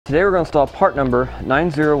Today we're going to install part number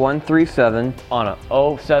 90137 on a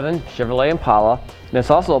 07 Chevrolet Impala. And this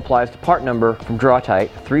also applies to part number from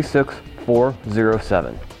Draw-Tite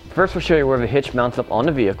 36407. First we'll show you where the hitch mounts up on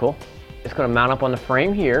the vehicle. It's going to mount up on the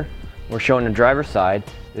frame here. We're showing the driver's side.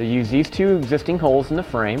 You'll use these two existing holes in the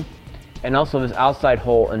frame and also this outside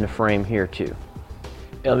hole in the frame here too.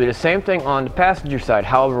 It'll be the same thing on the passenger side,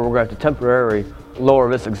 however we're going to have to temporarily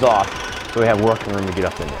lower this exhaust so we have working room to get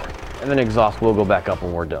up in there. And then the exhaust will go back up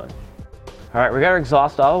when we're done. Alright, we got our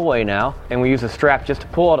exhaust out of the way now, and we use a strap just to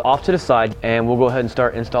pull it off to the side, and we'll go ahead and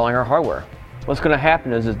start installing our hardware. What's going to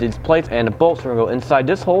happen is these plates and the bolts are going to go inside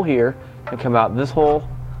this hole here and come out this hole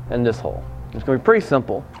and this hole. It's going to be pretty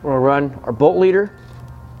simple. We're going to run our bolt leader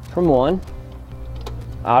from one,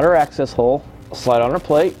 outer access hole, slide on our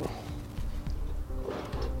plate.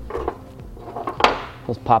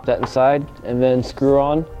 Let's pop that inside and then screw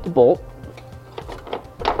on the bolt.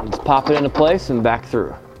 Let's pop it into place and back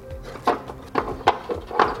through.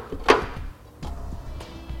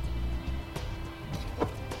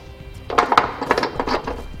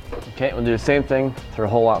 Okay, we'll do the same thing through a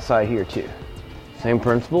hole outside here too. Same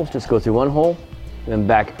principle, just go through one hole and then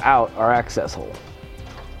back out our access hole.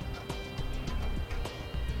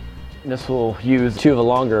 This will use two of the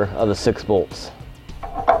longer of the 6 bolts.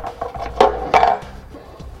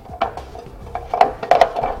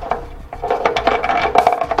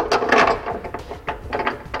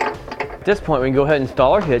 At this point, we can go ahead and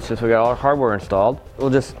install our hitch since we got all our hardware installed.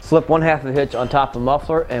 We'll just slip one half of the hitch on top of the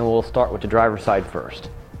muffler and we'll start with the driver's side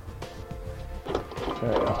first.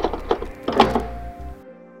 There we go.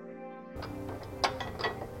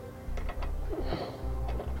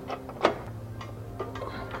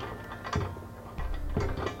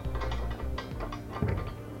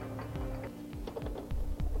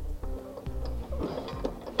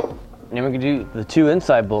 And then we can do the 2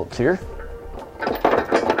 inside bolts here.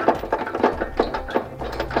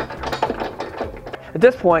 At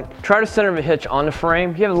this point, try to center the hitch on the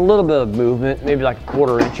frame. You have a little bit of movement, maybe like a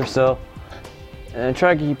 1/4 inch or so. And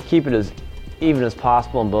try to keep it as even as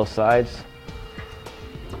possible on both sides.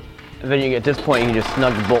 And then at this point, you can just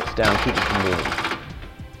snug the bolts down, keep it from moving.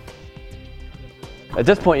 At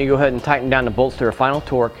this point, you go ahead and tighten down the bolts to their final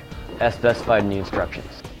torque as specified in the instructions.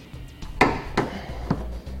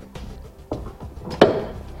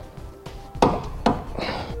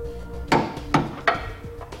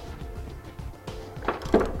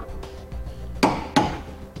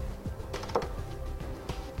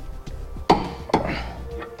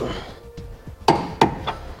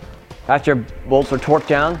 After your bolts are torqued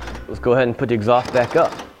down, let's go ahead and put the exhaust back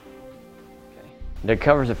up. Okay. That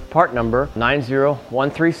covers the part number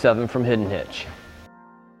 90137 from Hidden Hitch.